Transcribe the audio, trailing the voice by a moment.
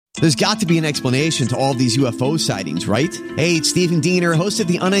There's got to be an explanation to all of these UFO sightings, right? Hey, it's Stephen Diener, host of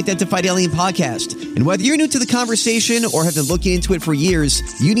the Unidentified Alien Podcast. And whether you're new to the conversation or have been looking into it for years,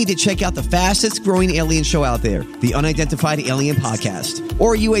 you need to check out the fastest growing alien show out there, the Unidentified Alien Podcast,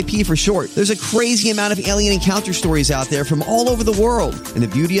 or UAP for short. There's a crazy amount of alien encounter stories out there from all over the world. And the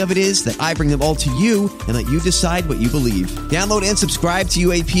beauty of it is that I bring them all to you and let you decide what you believe. Download and subscribe to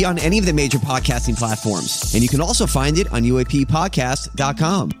UAP on any of the major podcasting platforms. And you can also find it on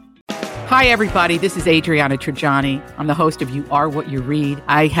UAPpodcast.com. Hi, everybody. This is Adriana Trajani. I'm the host of You Are What You Read.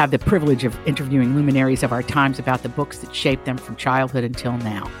 I have the privilege of interviewing luminaries of our times about the books that shaped them from childhood until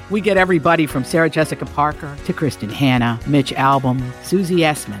now. We get everybody from Sarah Jessica Parker to Kristen Hanna, Mitch Albom, Susie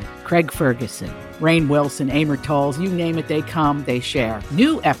Essman, Craig Ferguson, Rainn Wilson, Amor Tolls, you name it, they come, they share.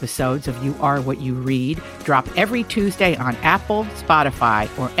 New episodes of You Are What You Read drop every Tuesday on Apple, Spotify,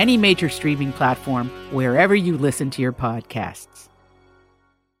 or any major streaming platform wherever you listen to your podcasts.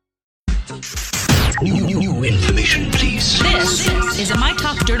 New information, please. This is a My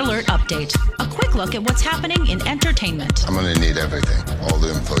Talk Dirt Alert update. A quick look at what's happening in entertainment. I'm going to need everything, all the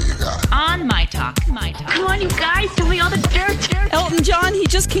info you got. On My Talk. Come on, you guys, tell me all the dirt. Elton John, he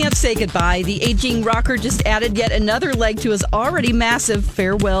just can't say goodbye. The aging rocker just added yet another leg to his already massive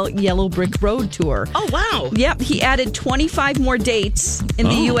Farewell Yellow Brick Road tour. Oh, wow. Yep, he added 25 more dates in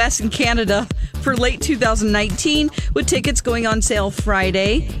the U.S. and Canada for late 2019, with tickets going on sale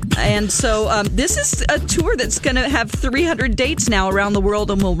Friday. And so this is a tour that's going to have 300 dates now around the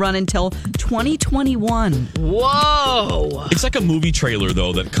world and will run until 2021. Whoa. It's like a movie trailer,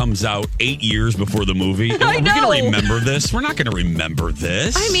 though, that comes out 8 years before the movie. I know. We're going to remember this. We're not going to remember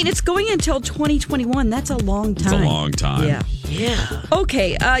this. I mean, it's going until 2021. That's a long time. It's a long time. Yeah.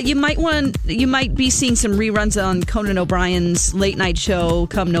 Okay, you might be seeing some reruns on Conan O'Brien's late night show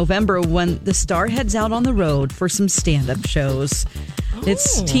come November when the star heads out on the road for some stand-up shows.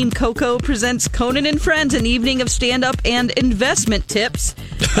 It's Team Coco presents Conan and Friends, an evening of stand-up and investment tips.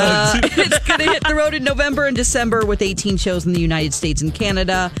 It's going to hit the road in November and December with 18 shows in the United States and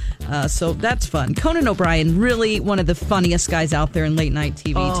Canada. So that's fun. Conan O'Brien, really one of the funniest guys out there in late night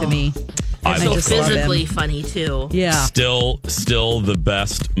TV to me. So physically funny, too. Yeah. Still the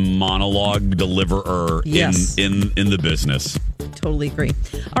best monologue deliverer in the business. Totally agree.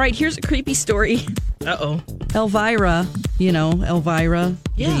 All right, here's a creepy story. Uh-oh. Elvira,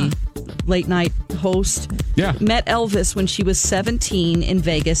 the late night host, met Elvis when she was 17 in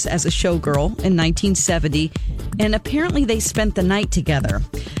Vegas as a showgirl in 1970, and apparently they spent the night together.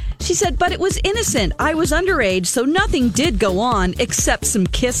 She said, but it was innocent. I was underage, so nothing did go on except some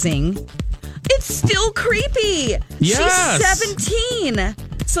kissing. It's still creepy. Yes. She's 17.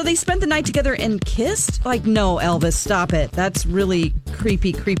 So they spent the night together and kissed? Like, no, Elvis, stop it. That's really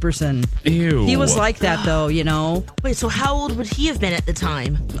creepy creeperson. Ew. He was like that, though, Wait, so how old would he have been at the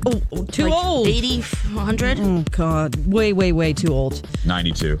time? Oh, too old. 80, 100? Oh, God. Way too old.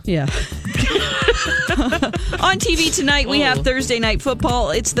 92. Yeah. On TV tonight, we have Thursday Night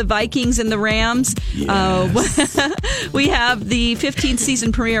Football. It's the Vikings and the Rams. Yes. We have the 15th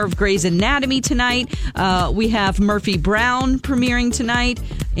season premiere of Grey's Anatomy tonight. We have Murphy Brown premiering tonight,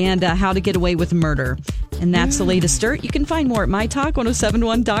 and How to Get Away with Murder. And that's the latest dirt. You can find more at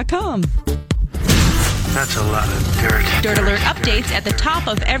mytalk1071.com. That's a lot of dirt. Dirt Alert updates at the top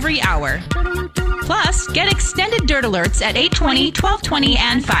of every hour. Plus, get extended Dirt Alerts at 8:20, 12:20,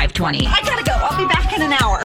 and 5:20. I gotta go. I'll be back in an hour.